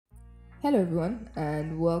Hello, everyone,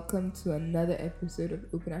 and welcome to another episode of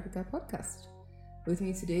Open Africa Podcast. With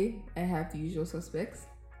me today, I have the usual suspects.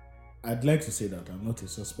 I'd like to say that I'm not a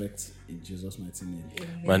suspect in Jesus' mighty name.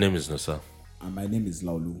 My name is Nusa. And my name is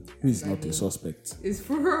Laulu, who is not a suspect. It's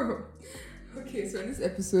for Okay, so in this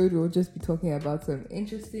episode, we'll just be talking about some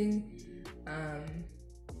interesting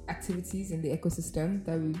activities in the ecosystem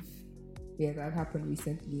that have happened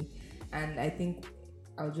recently. And I think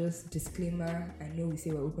I'll just disclaimer, I know we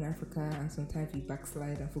say we're Open Africa and sometimes we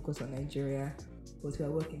backslide and focus on Nigeria, but we're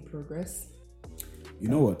a work in progress. You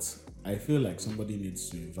know what? I feel like somebody needs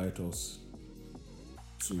to invite us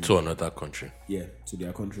to another country. Yeah, to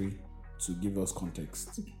their country to give us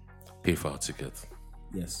context. Pay for our ticket.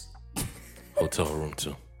 Yes. Hotel room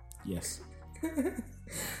too. Yes.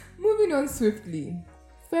 Moving on swiftly.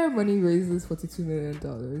 FairMoney raises $42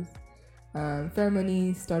 million.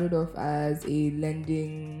 FairMoney started off as a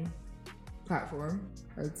lending platform,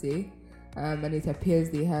 I would say, and it appears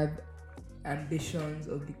they have ambitions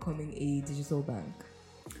of becoming a digital bank.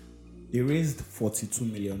 They raised $42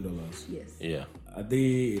 million. Yes. Yeah. Are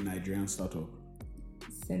they a Nigerian startup?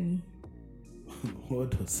 Semi.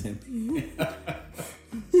 What does semi?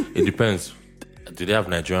 It depends. Do they have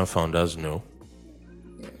Nigerian founders? No.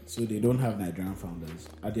 Yeah. So they don't have Nigerian founders.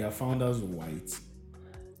 Are their founders white?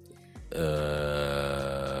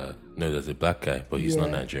 No, there's a black guy, but he's not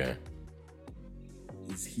Nigerian.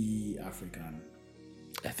 Is he African?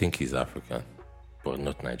 I think he's African, but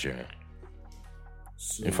not Nigerian.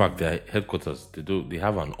 So, In fact, their headquarters, they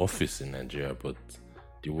have an office in Nigeria, but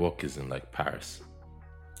the work is in like Paris.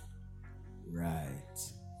 right.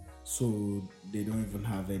 So they don't even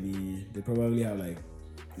have any. They probably have like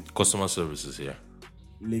Customer services here.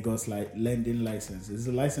 Lagos lending license. Is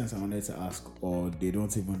the license I wanted to ask, or they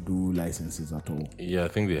don't even do licenses at all? Yeah, I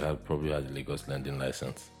think they probably had a Lagos lending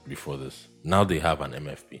license before this. Now they have an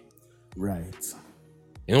MFP. Right.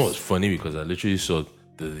 You know what's funny? Because I literally saw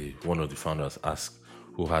one of the founders ask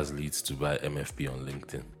who has leads to buy MFP on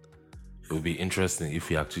LinkedIn. It would be interesting if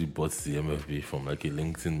he actually bought the MFP from like a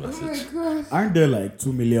LinkedIn message. Oh my god. Aren't there like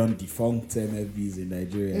 2 million defunct MFBs in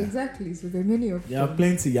Nigeria? Exactly, so there are many of There are them.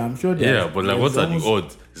 plenty. I'm sure. Yeah, but like, what are the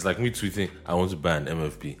odds? It's like me tweeting, I want to buy an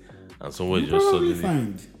MFP, and someone just probably suddenly.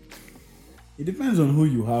 find. It depends on who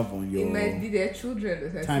you have on your It might be their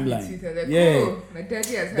children that have timeline. seen it. Like, Yeah. oh, my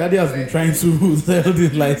daddy has been trying to sell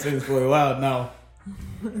this license for a while now.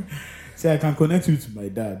 Say I can connect you to my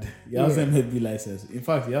dad. He has MFB license. In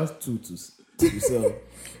fact, he has two to sell.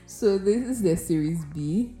 So this is their Series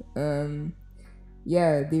B.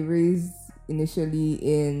 They raised initially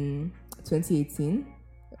in 2018.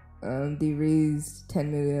 They raised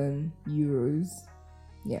 10 million euros.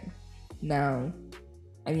 Yeah. Now,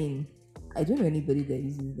 I mean, I don't know anybody that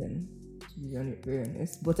uses them, to be very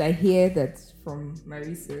honest. But I hear that from my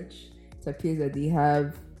research, it appears that they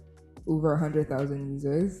have over 100,000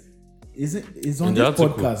 users. It's on In this the article-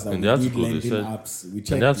 podcast that in we the did article, they lending said- apps. We In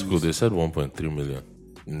checked the article, these. they said 1.3 million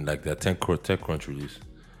in like their TechCrunch release.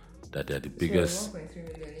 That they're the biggest. 1.3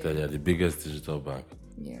 million. That they're the biggest digital bank.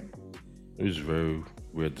 Yeah. Which is a very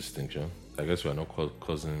weird distinction. I guess we're not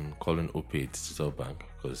calling OPay a digital bank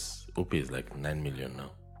because OPay is like 9 million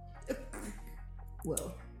now.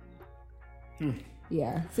 Well.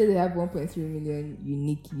 Yeah. So they have 1.3 million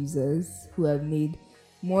unique users who have made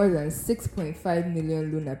more than 6.5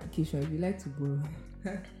 million loan applications. We like to borrow.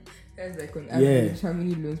 That's like on average, how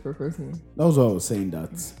many loans per person? That was what I was saying,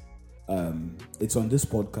 that it's on this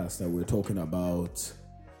podcast that we're talking about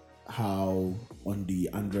how on the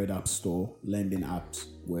Android App Store, lending apps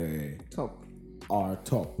are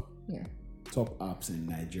top Yeah. apps in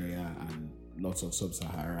Nigeria and lots of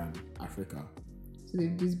sub-Saharan Africa. So they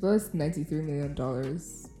disbursed $93 million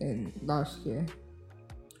in last year.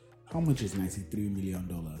 How much is $93 million?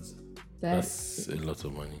 That's a lot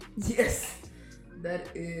of money. Yes. That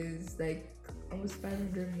is like almost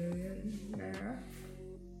 500 million naira.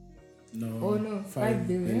 No. Oh no, 5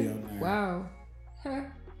 billion. naira. Wow. Huh.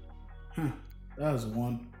 That was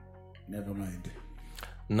one. Never mind.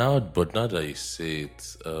 Now that you say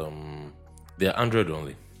it, they're Android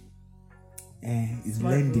only. It's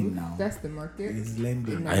Smart lending move. now. That's the market. It's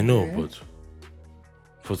lending. I know, Nigeria. but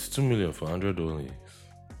 42 million for Android only.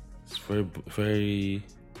 It's very, very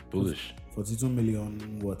bullish. 42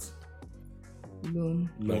 million what? Loan.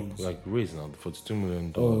 Loans. Like raise now, $42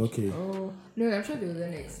 million Oh, okay. Oh no, I'm sure they'll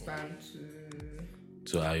then expand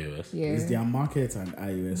to iOS. yeah. It's their market and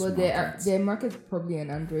iOS But market. their market's probably an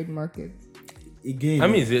Android market. Again, I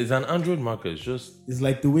mean, it's an Android market. It's just it's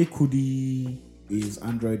like the way Kudi is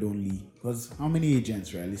Android only. Because how many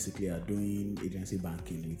agents realistically are doing agency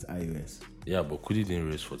banking with iOS? yeah, but Kudi didn't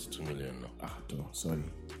raise 42 million now. Sorry.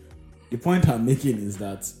 The point I'm making is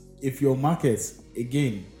that if your market is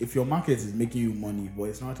making you money, but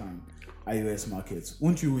it's not an iOS market,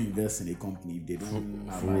 won't you invest in a company if they don't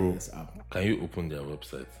have iOS app? Can you open their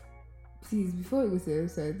website? Please, before we go to the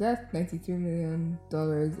website, that $93 million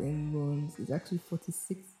in loans is actually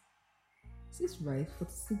 46. Is this right?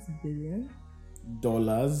 46 billion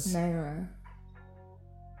dollars naira.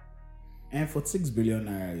 And 46 billion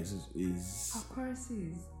naira is Our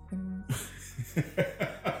currency is.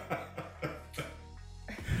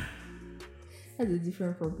 That's a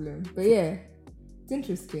different problem. But yeah, it's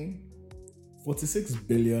interesting. 46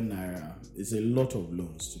 billion naira is a lot of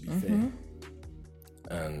loans, to be fair.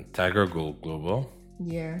 And Tiger Gold Global.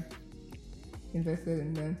 Yeah. Invested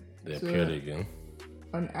in them. They appeared again.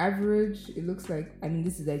 On average, it looks like,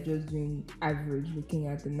 this is like just doing average, looking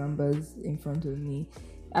at the numbers in front of me.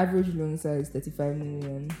 Average loan size 35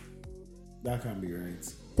 million. That can be right.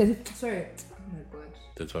 Sorry. Oh my god.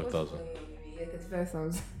 35,000. Yeah,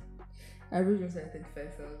 35,000. Average loan size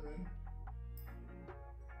 35,000.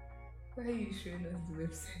 Why are you showing us the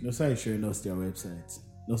website? No, sir, is showing us their website.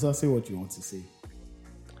 No, sir, say what you want to say.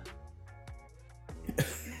 I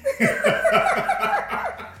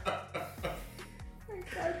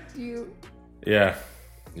can't do. Yeah.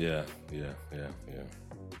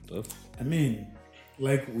 That's...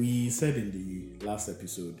 Like we said in the last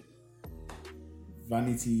episode,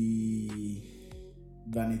 vanity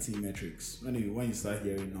metrics. When you start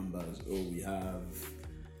hearing numbers, we have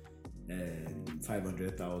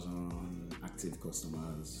 500,000 active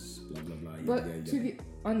customers, blah blah blah. But to be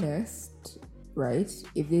honest, right?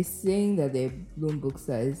 If they're saying that their loan book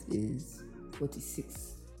size is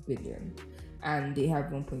 46 billion and they have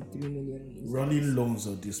 1.3 million running loans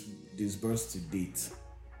or disbursed to date,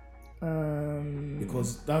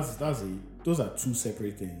 because those are two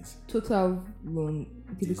separate things. Total loan.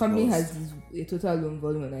 The company has a total loan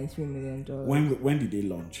volume of $93 million. When did they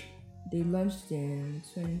launch? They launched in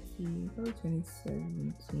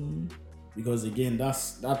 2017. Because again,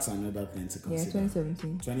 that's another thing to consider. Yeah,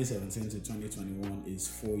 2017. 2017 to 2021 is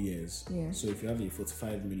 4 years. Yeah. So if you have a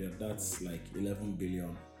 45 million, that's like 11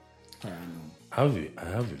 billion per annum. I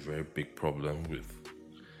have a very big problem with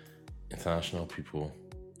international people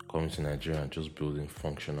coming to Nigeria and just building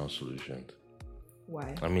functional solutions.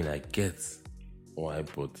 Why? I get why,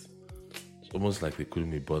 but it's almost like they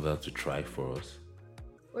couldn't be bothered to try for us.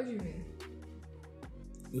 What do you mean?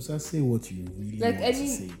 Just say what you really want to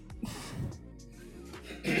say.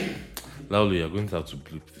 Laulu, you're going to have to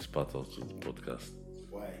bleep this part out of the podcast.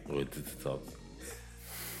 Why? Or edit it out.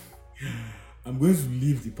 I'm going to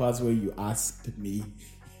leave the part where you asked me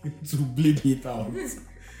to bleep it out.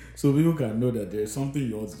 So people can know that there's something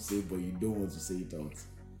you want to say, but you don't want to say it out.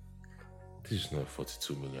 This is not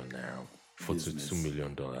 42 million naira, $42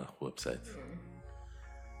 million website.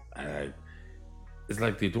 It's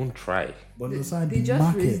like they don't try. But those are the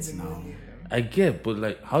markets now. I get,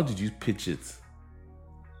 but how did you pitch it?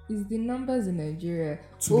 It's the numbers in Nigeria.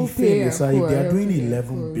 To be fair, they are doing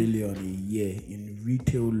 11 billion a year in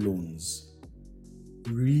retail loans.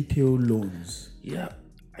 Yeah,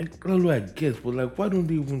 I get, but why don't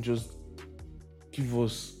they even just give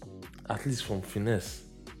us at least some finesse?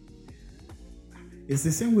 It's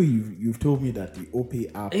the same way you've told me that the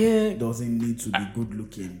OPay app doesn't need to be good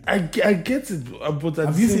looking. I get it, but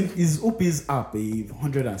have you seen, is OPay's app a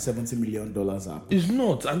 $170 million app? It's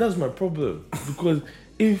not, and that's my problem. Because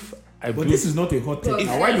but this is not a hot take.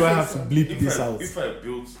 Now, why do I have to bleep this out? If I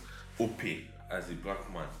built OPay as a black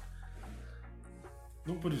man,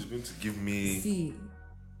 nobody's going to give me... See,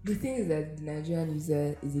 the thing is that the Nigerian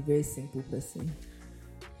user is a very simple person.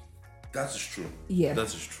 That is true. Yeah. That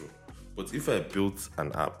is true. But if I built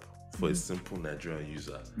an app for a simple Nigerian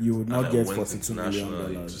user, you would not get $42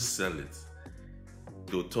 million to sell it,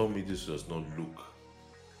 they'll tell me this does not look.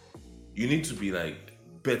 You need to be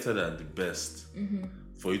better than the best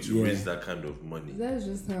for you to raise that kind of money. That's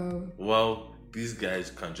just how. Well, these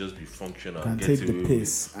guys can just be functional and take get the away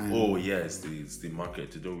piss. with. It's the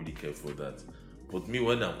market. They don't really care for that. But me,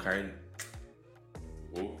 when I'm carrying.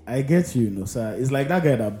 I get you, no sir. It's like that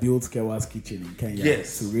guy that built Kewa's Kitchen in Kenya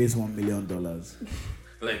to raise $1 million.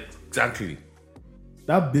 Exactly.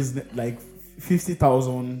 That business,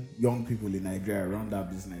 50,000 young people in Nigeria run that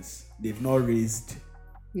business. They've not raised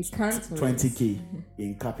 20k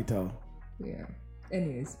in capital. Yeah.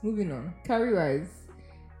 Anyways, moving on. Cowry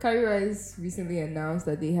recently announced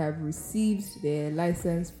that they have received their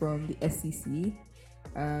license from the SEC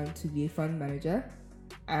to be a fund manager.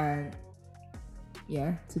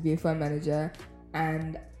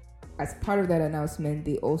 And as part of that announcement,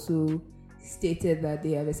 they also stated that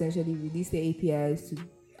they have essentially released the APIs to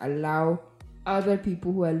allow other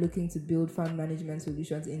people who are looking to build fund management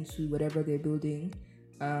solutions into whatever they're building,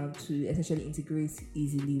 to essentially integrate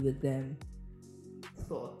easily with them.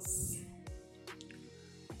 Thoughts?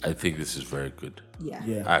 I think this is very good.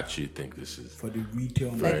 Yeah. I actually think this is for the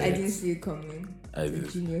retail. Like, I didn't see it coming.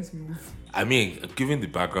 It's a genius move. I mean, given the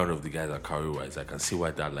background of the guys at Cowry, I can see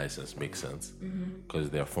why that license makes sense. Because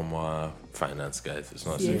they're former finance guys. It's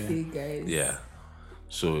not CFA guys. Yeah.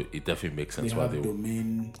 So it definitely makes sense why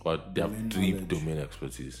they have deep domain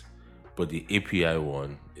expertise. But the API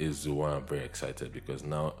one is the one I'm very excited because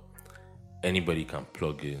now anybody can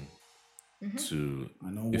plug in to,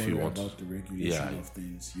 if you want about the regulation of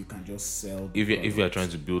things, you can just sell. If you are trying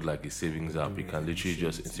to build like a savings app, you can literally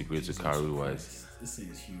just integrate to Cowry. This thing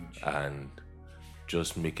is huge. And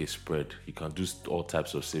just make a spread. You can do all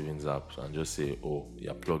types of savings apps and just say, oh,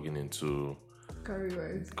 you're plugging into Cowry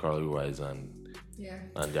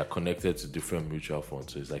and they're connected to different mutual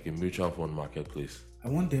funds. So it's like a mutual fund marketplace. I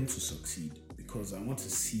want them to succeed because I want to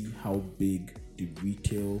see how big the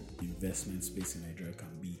retail investment space in Nigeria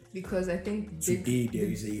can be. Because I think today there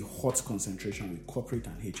is a hot concentration with corporate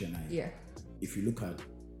and HNI. Yeah. If you look at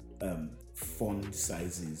fund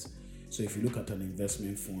sizes, so if you look at an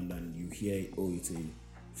investment fund and you hear, oh, it's a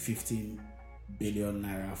 15 billion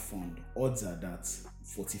naira fund, odds are that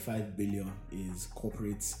 45 billion is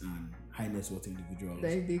corporates and high net worth individuals.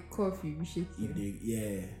 Like they cough, you shake.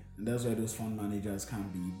 And that's why those fund managers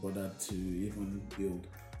can't be bothered to even build.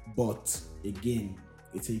 But again,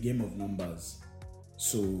 it's a game of numbers.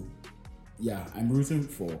 So yeah, I'm rooting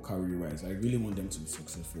for Cowry. I really want them to be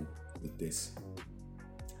successful with this.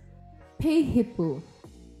 Pay Hippo.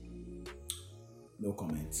 No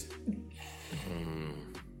comment.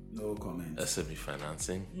 No comment. SME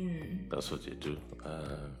financing. That's what you do.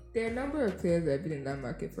 There are a number of players that have been in that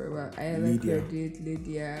market for a while. ILM Credit,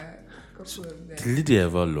 Lydia, a couple of them. Did Lydia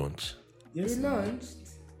ever launch? Yes, they launched.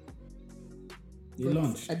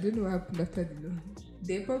 I don't know what happened after the launch.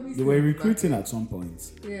 They were recruiting at some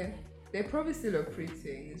point. Yeah. They're probably still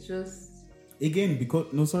operating. It's just... Again,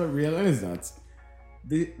 because... realize that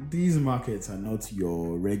these markets are not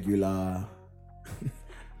your regular...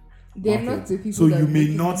 They're not the people. So you may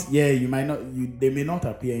not, you might not, they may not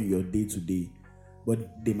appear in your day to day,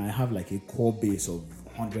 but they might have like a core base of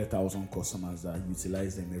 100,000 customers that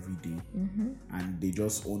utilize them every day, and they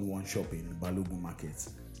just own one shop in Balogun Market.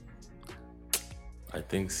 I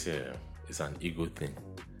think it's an ego thing.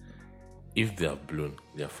 If they are blown,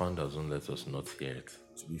 their founders won't let us not hear it.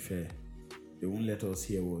 To be fair, they won't let us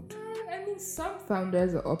hear what. I mean, some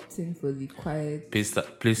founders are opting for the quiet.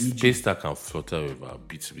 Paystack can flutter with our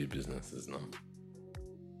B2B businesses now.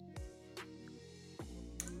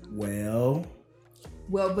 Well,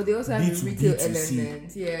 but they also have a retail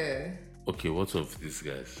element. Yeah. Okay, what of these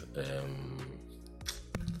guys?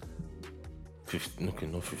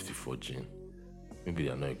 Not 54 Gene. Maybe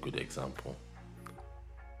they're not a good example.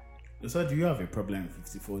 So do you have a problem with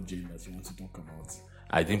 54 Gene that you want to talk about?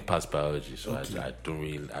 I didn't pass biology, so okay. I don't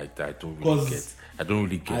really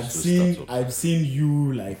get. I've seen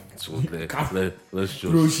you like. So let's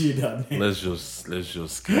just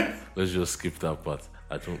skip that part.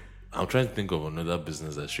 I'm trying to think of another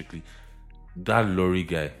business that's strictly that lorry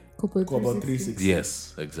guy. Corporate 360.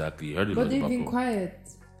 Yes, exactly. You heard but they've been quiet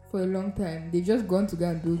for a long time. They've just gone to go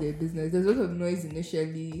and build their business. There's a lot of noise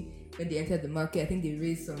initially. When they entered the market, I think they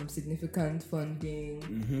raised some significant funding.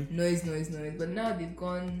 Noise. But now they've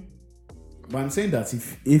gone. But I'm saying that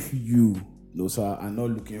if you, Losa, are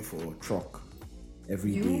not looking for a truck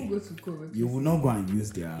every day, won't go to Kobo. You will not go and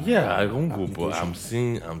use their. Yeah, I won't go, but I'm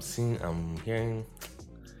hearing.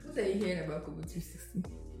 What are you hearing about Kobo 360?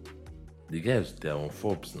 The guys, they're on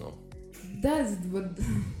Forbes now. That's what.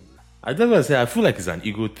 I never say. I feel like it's an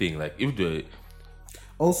ego thing. Like if the.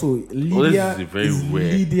 Also, Lydia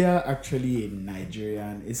actually a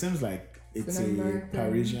Nigerian? It seems like it's a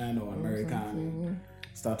Parisian or American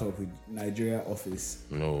startup with Nigeria office.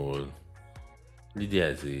 No, Lydia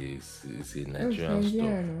is a Nigerian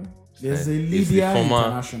stuff. There's a Lydia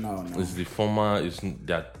International now. It's the former.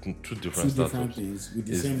 There are two different startups. Things with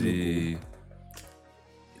the same logo.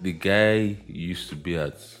 The guy used to be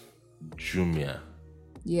at Jumia.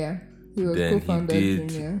 Yeah, he was then co-founder he did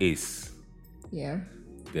Jumia. Ace. Yeah.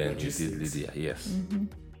 Then he did Lydia, yes.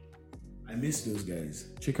 I miss those guys.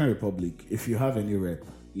 Chicken Republic, if you have any rep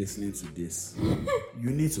listening to this,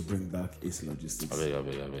 you need to bring back Ace Logistics. I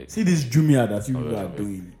beg. See this Jumia that you are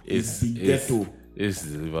doing. It's the ghetto. Ace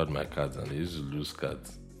delivered my cards and they used to lose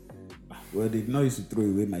cards. Well, they did not used to throw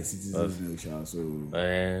away my citizens' mail, so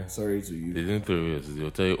sorry to you. They didn't throw away. They'll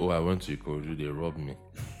tell you, I went to Ikorodu, they robbed me.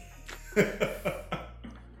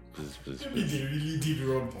 Please. Maybe they really did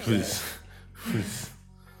rob.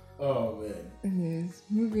 Oh man. Anyways,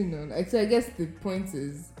 moving on. So I guess the point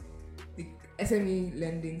is the SME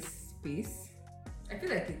lending space. I feel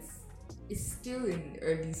like it's still in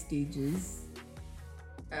early stages.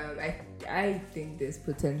 I think there's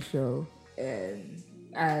potential. I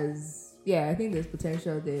think there's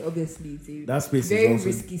potential there. Obviously, it's a That space very is also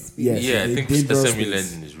risky space. Yes, Yeah, I it's a think dangerous SME space.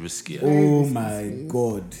 lending is risky. Oh risky my space.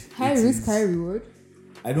 god. High It risk, is- high reward.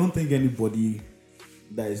 I don't think anybody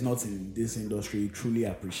that is not in this industry truly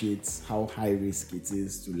appreciates how high risk it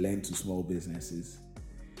is to lend to small businesses.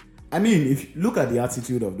 I mean, if you look at the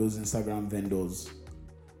attitude of those Instagram vendors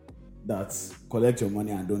that collect your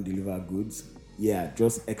money and don't deliver goods,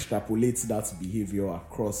 just extrapolate that behavior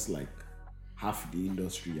across like half the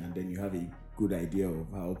industry, and then you have a good idea of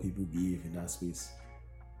how people behave in that space.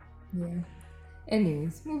 Yeah.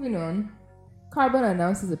 Anyways, moving on. Carbon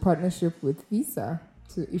announces a partnership with Visa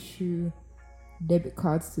to issue debit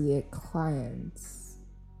cards to their clients.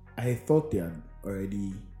 I thought they had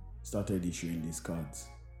already started issuing these cards.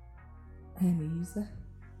 I am a user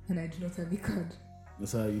and I do not have a card. No,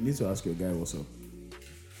 sir, you need to ask your guy what's up.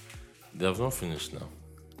 They have not finished now.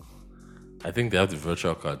 I think they have the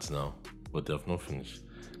virtual cards now, but they have not finished.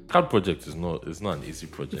 Card project is not an easy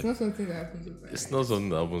project. It's not something that happens overnight. It's not something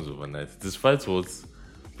that happens overnight. Despite what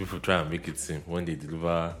people try and make it seem when they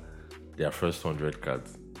deliver their first 100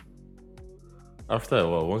 cards. After a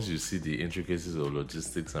while, once you see the intricacies of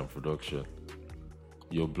logistics and production,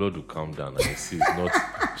 your blood will calm down and you see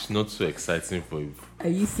it's not so exciting for you. Are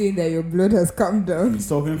you saying that your blood has calmed down? He's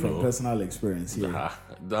talking from personal experience here.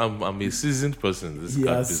 I'm a seasoned person in this He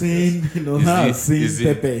card has business. seen, now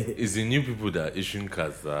seen Pepe. It's the new people that are issuing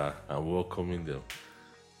cards that are welcoming them.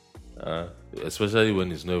 Especially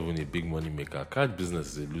when it's not even a big money maker. Card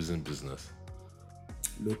business is a losing business.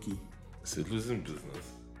 Low-key. It's a losing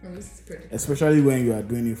business. Especially when you are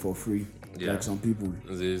doing it for free, Yeah. like some people.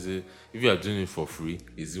 If you are doing it for free,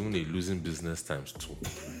 it's even a losing business times 2.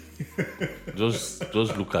 just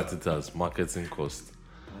look at it as marketing cost,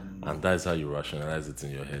 and that's how you rationalize it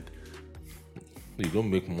in your head. You don't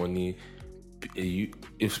make money.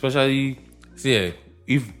 If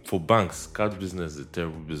for banks, card business is a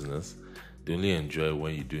terrible business. They only enjoy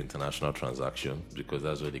when you do international transaction because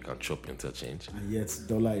that's where they can chop interchange. And yet,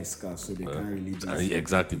 dollar is scarce, so they can't really do it.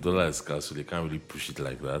 Exactly, dollar is scarce, so they can't really push it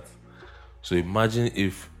like that. So imagine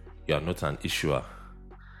if you are not an issuer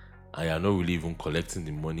and you are not really even collecting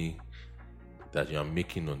the money that you are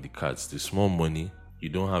making on the cards, the small money, you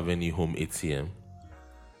don't have any home ATM.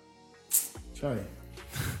 Sorry.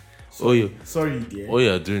 Sorry, dear. All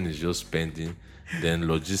you are doing is just spending, then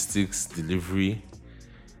logistics, delivery.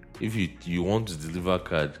 If you want to deliver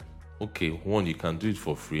card, okay, one, you can do it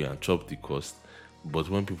for free and chop the cost. But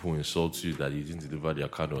when people insult you that you didn't deliver their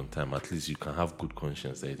card on time, at least you can have good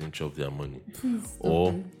conscience that you didn't chop their money.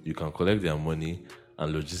 Or you can collect their money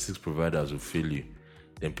and logistics providers will fail you.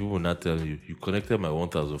 Then people will not tell you, you collected my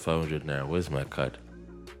 1,500 naira, where's my card?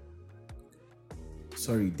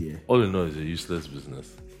 Sorry, dear. All in all, it's a useless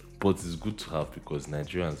business. But it's good to have because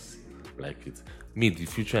Nigerians like it. Me, the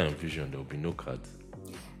future I envision, there will be no cards.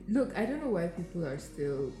 Look, I don't know why people are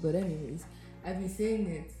still, but anyways, I've been saying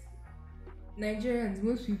it. Nigerians,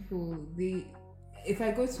 most people, if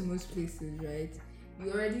I go to most places, right,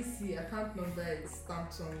 you already see account number is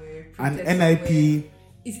stamped somewhere. And printed NIP, somewhere.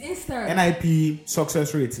 It's instant. NIP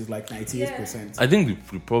success rate is like 98%. I think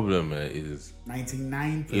the problem is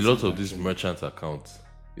 99%. a lot of these actually. merchant accounts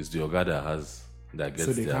is the Oga that gets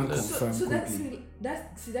So they their can't less. confirm So quickly.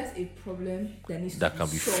 that's a problem that needs That to can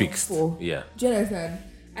be solved fixed. for. Yeah. Do you understand?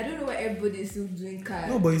 I don't know why everybody is still doing card.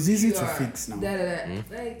 No, but it's easy to QR, fix now.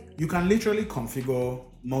 Like, You can literally configure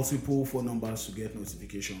multiple phone numbers to get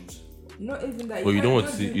notifications. not even that. But you don't want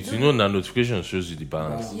can't to do- see, now notification shows you the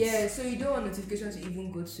balance. Yeah, so you don't want notifications to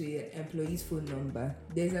even go to your employee's phone number.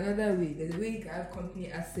 There's another way. There's a way you can have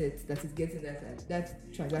company assets that is getting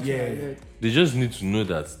that transaction Yeah. alert. They just need to know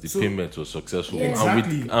that the So- payment was successful. Yeah.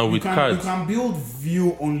 Exactly. And with you cards. can build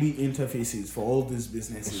view-only interfaces for all these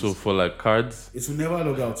businesses. So for like cards, it will never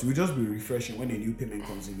log out. You will just be refreshing when a new payment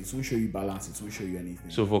comes in. It won't show you balance. It won't show you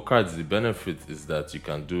anything. so for cards, the benefit is that you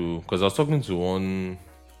can do, because I was talking to one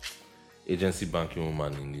agency banking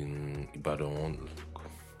woman in Ibadan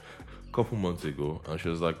a couple months ago, and she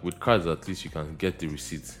was like, with cards at least you can get the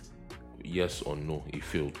receipt, yes or no, it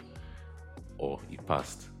failed or it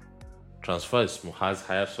passed. Transfer has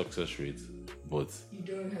higher success rate, but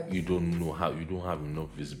you don't have enough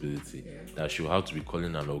visibility. That she'll have to be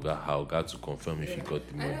calling an Oga to confirm if you got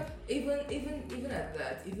the money. Even at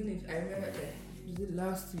that, even if I remember that was it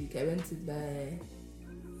last week, I went to buy a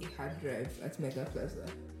hard drive at Mega Plaza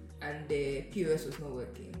and the POS was not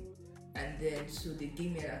working. and then so they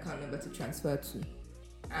gave me an account number to transfer to,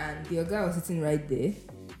 and the guy was sitting right there.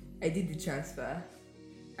 I did the transfer,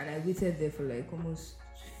 and I waited there for like almost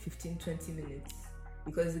 15-20 minutes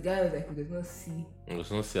because the guy was like, he does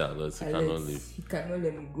not see alerts, he cannot leave. He cannot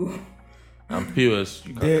let me go. And POS,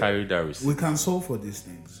 you can carry that receipt. We can solve for these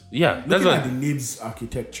things. Yeah, looking at the NIBS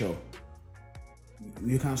architecture,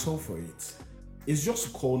 you can solve for it. It's just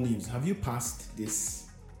to call NIBS. Have you passed this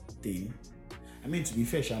thing? I mean, to be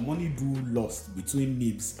fair, money do lost between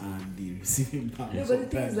NIBS and the receiving bank. No, but the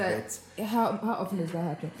thing is that how often does that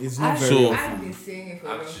happen? It's not very often. I've been saying it for a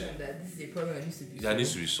long time that this is a problem that needs to be solved. That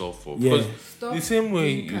needs to be solved for. Yeah. Because the same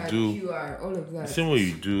way you do QR, all of that. the same way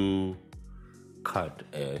you do card,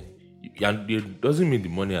 and it doesn't mean the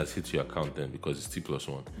money has hit your account then because it's T+1.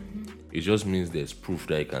 Mm-hmm. It just means there's proof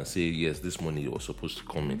that you can say yes, this money was supposed to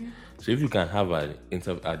come in. So if you can have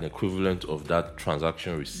an equivalent of that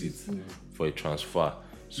transaction receipt for a transfer,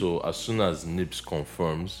 so as soon as NIBS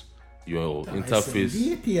confirms your interface,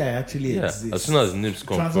 the API actually exists. As soon as NIBS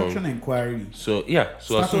confirms transaction inquiry. So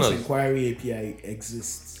as soon as inquiry API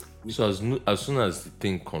exists. So as soon as the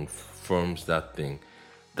thing confirms that thing,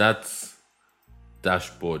 that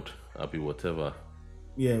dashboard, whatever.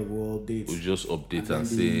 Yeah, we'll update. We'll just update and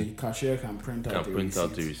the say cashier can print out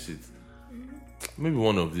the receipt. Maybe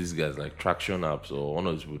one of these guys like Traction Apps or one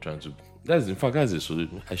of those people trying to. That's a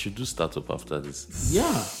solution. I should do startup after this.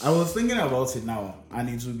 Yeah, I was thinking about it now, and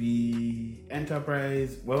it will be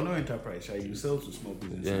enterprise. Well, no enterprise. Right? You sell to small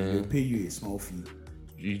businesses. Yeah. They'll pay you a small fee.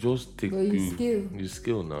 You just take you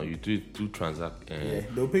scale now. You do transact. Yeah,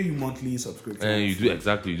 they'll pay you monthly subscription. And you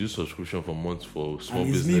do subscription for months for small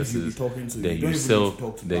and businesses. You'll be talking to. Then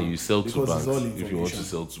you sell to banks if you want to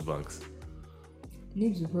sell to banks.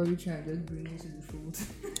 NIBS will probably try and just bring you to the fold.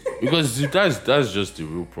 Because that's just the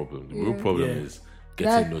real problem. The real problem is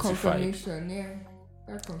getting notified.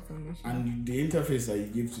 That confirmation. And the interface that you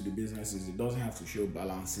give to the businesses, it doesn't have to show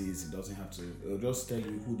balances. It doesn't have to. It'll just tell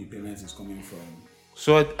you who the payment is coming from.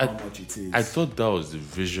 So how much it is. I thought that was the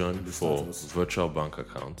vision for virtual bank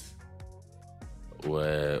accounts,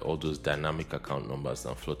 where all those dynamic account numbers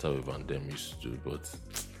and Flutterwave and them used to do. But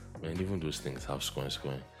man, even those things have scoring.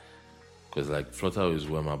 Because like Flutterwave is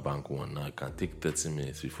where my bank one now. It can take 30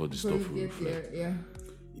 minutes before the stuff will reflect. Yeah.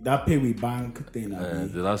 That pay with bank thing.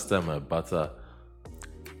 The last time I barter,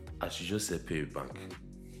 I should just say pay with bank.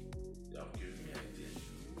 That will give me an idea.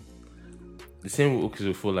 The same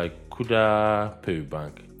okay for like Kuda pay with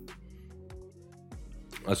bank.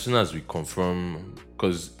 As soon as we confirm,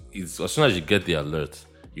 because as soon as you get the alert,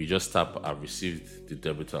 you just tap I've received the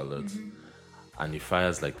debit alert. And it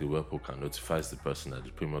fires like the webhook and notifies the person that the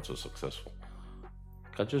payment was successful.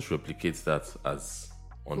 You can just replicate that as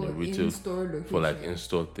on the retail for like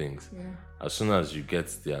in-store things. Yeah. As soon as you get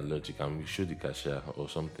the alert, you can show the cashier or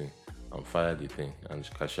something and fire the thing, and the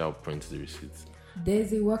cashier will print the receipt.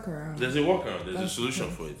 There's a workaround. There's a solution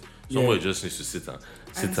for it. Somebody just needs to sit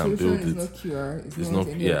and build it. It's not QR. It's not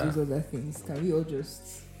any of those other things. Can we all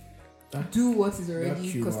just do what is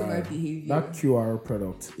already customer behavior? That QR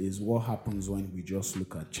product is what happens when we just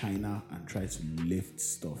look at China and try to lift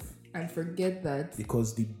stuff. And forget that.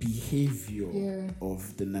 Because the behavior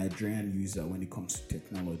of the Nigerian user when it comes to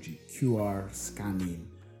technology, QR,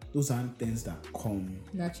 scanning, those aren't things that come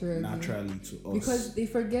naturally to us. Because they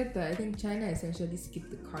forget that I think China essentially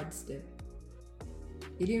skipped the card step.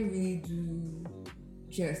 They didn't really do... Do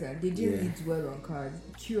you understand? They didn't really dwell on cards.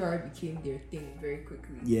 QR became their thing very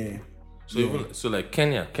quickly. Yeah. So like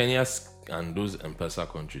Kenya and those M-Pesa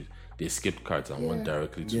countries, they skipped cards and went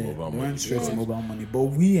directly to mobile money. Went straight to mobile money. But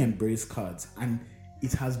we embrace cards, and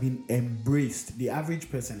it has been embraced. The average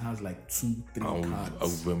person has like 2-3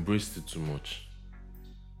 cards. We've embraced it too much.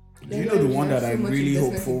 Do you know the one that I'm really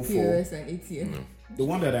hopeful for? POS and ATM. The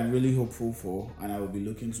one that I'm really hopeful for, and I will be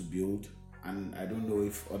looking to build, and I don't know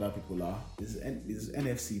if other people are, is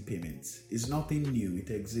NFC payments. It's nothing new. It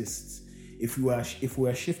exists. If we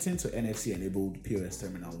are shifting to NFC enabled POS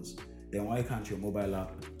terminals, then why can't your mobile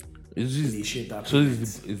app initiate that? So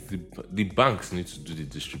the banks need to do the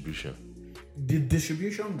distribution. The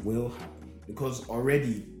distribution will happen because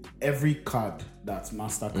already every card that's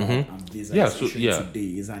MasterCard and Visa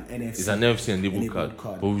today is an NFC. It's an NFC enabled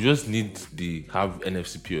card. But we just need to have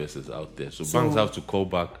NFC POSs out there. So banks have to call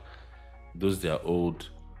back those their old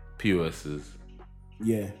POSs.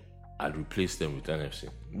 Yeah. And replace them with NFC.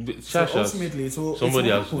 So ultimately, somebody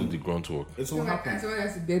has to do the grunt work. It will happen. And someone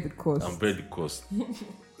has to bear the cost.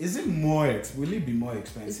 Is it more? Will it be more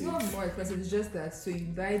expensive? It's not more expensive. It's just that. So you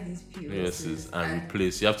buy these POSs and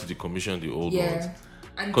replace. You have to decommission the old ones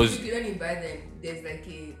And typically when you buy them, there's like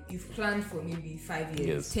you've planned for maybe 5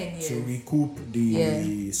 years, 10 years. To recoup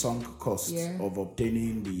the sunk cost of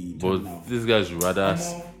obtaining the terminal. But these guys would rather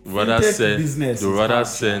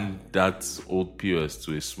send that old POS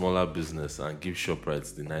to a smaller business and give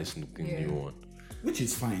ShopRite the nice looking new one. Which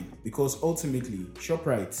is fine, because ultimately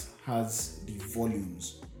ShopRite has the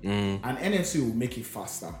volumes. And NFC will make it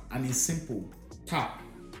faster. And it's simple. Tap.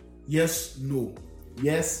 Yes, no.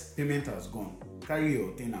 Yes, payment has gone. Carry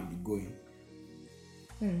your thing and be going.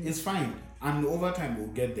 It's fine. And over time we'll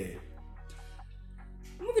get there.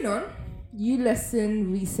 Moving on.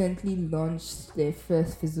 ULesson recently launched their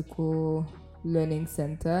first physical learning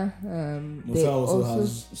center. Musa also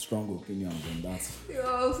has strong opinions on that. They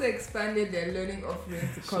also expanded their learning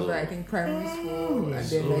offerings to cover, I think, primary school and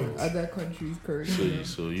then like other countries currently.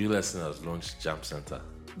 So ULesson has launched Jam Center.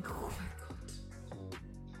 Oh my god!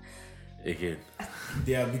 Again,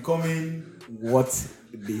 they are becoming what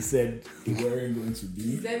they said they weren't going to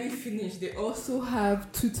be. Let me finish. They also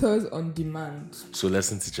have tutors on demand. So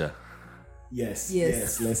lesson teacher. Yes,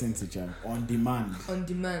 lesson teacher on demand. On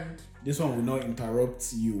demand. This one will not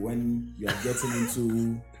interrupt you when you are getting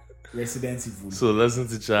into Resident Evil. So lesson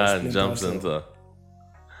teacher and Jam Center.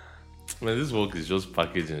 Man, this work is just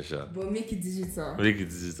packaging, sha. But make it digital.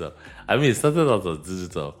 I mean, it started out as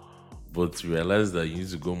digital, but realized that you need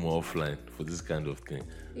to go more offline for this kind of thing.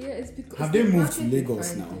 Yeah, it's because have they moved to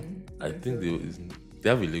Lagos now? I think they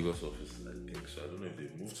have a Lagos office. I think so. I don't know if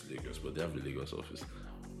they've moved to Lagos, but they have a Lagos office.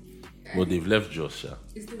 But they've left Jos, sha.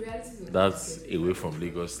 It's the reality of that's away from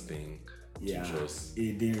Lagos thing. Yeah, Jos.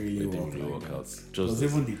 It didn't really work out. Because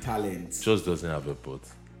even the talent. Jos doesn't have a port.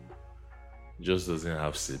 Jos doesn't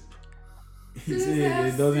have SIP.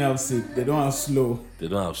 It doesn't have SIP. They don't have slow. Who's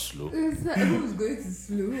going to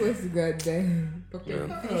slow? What's the guy there? God.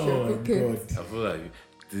 I feel like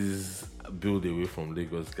this build away from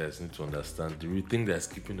Lagos guys need to understand the thing that's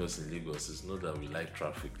keeping us in Lagos is not that we like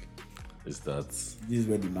traffic. Is that this is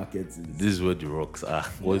where the market is. This is where the rocks are.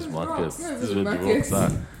 What is market? This is where the rocks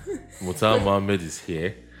are. Murtala Mohammed is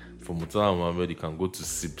here. From Murtala Mohammed, you can go to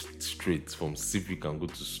SIP straight. From SIP, you can go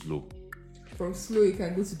to slow. From slow, you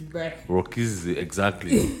can go to Dubai. Rockies,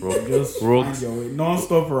 exactly. Just rocks.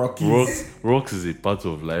 Non-stop Rockies. Rocks is a part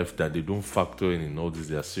of life that they don't factor in all these.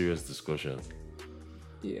 They are serious discussions.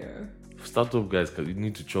 Yeah. Startup guys, you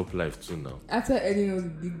need to chop life too now. After earning all the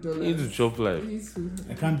big dollars, you need to chop life.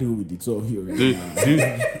 I can't deal with the two of you right do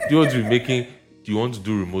now. you want to be making? Do you want to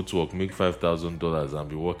do remote work, make $5,000 and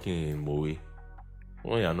be working in Moe?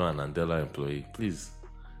 When you're not an Andela employee, please.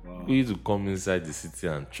 Wow. You need to come inside the city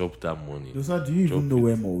and chop that money. Dosa, do you even know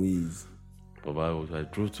where Moe is? Baba, I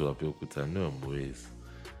drove to Abeokuta. I know where Moe is.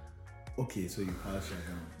 Okay, so you pass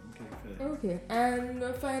Shagam. Okay, and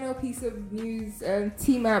the final piece of news: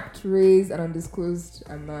 TeamApt raised an undisclosed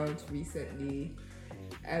amount recently.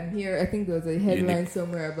 Here, I think there was a headline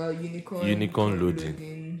somewhere about unicorn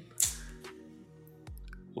loading.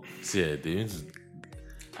 Yeah, they need to.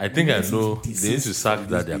 I think I know. They need to sack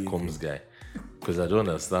that their comms guy, because I don't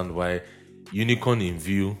understand why unicorn in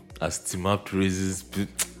view as TeamApt raises.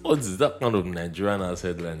 What is that kind of Nigerian ass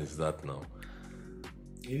headline is that now?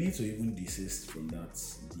 You need to even desist from that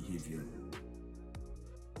behavior.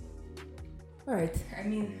 Alright, I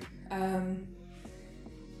mean,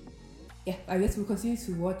 I guess we'll continue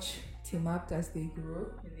to watch TeamApt as they grow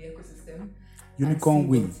in the ecosystem. Unicorn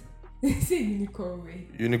way. Say unicorn way.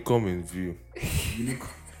 Unicorn in view.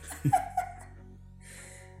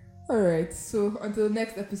 Alright, so until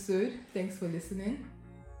next episode, thanks for listening.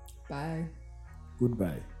 Bye.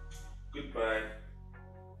 Goodbye. Goodbye.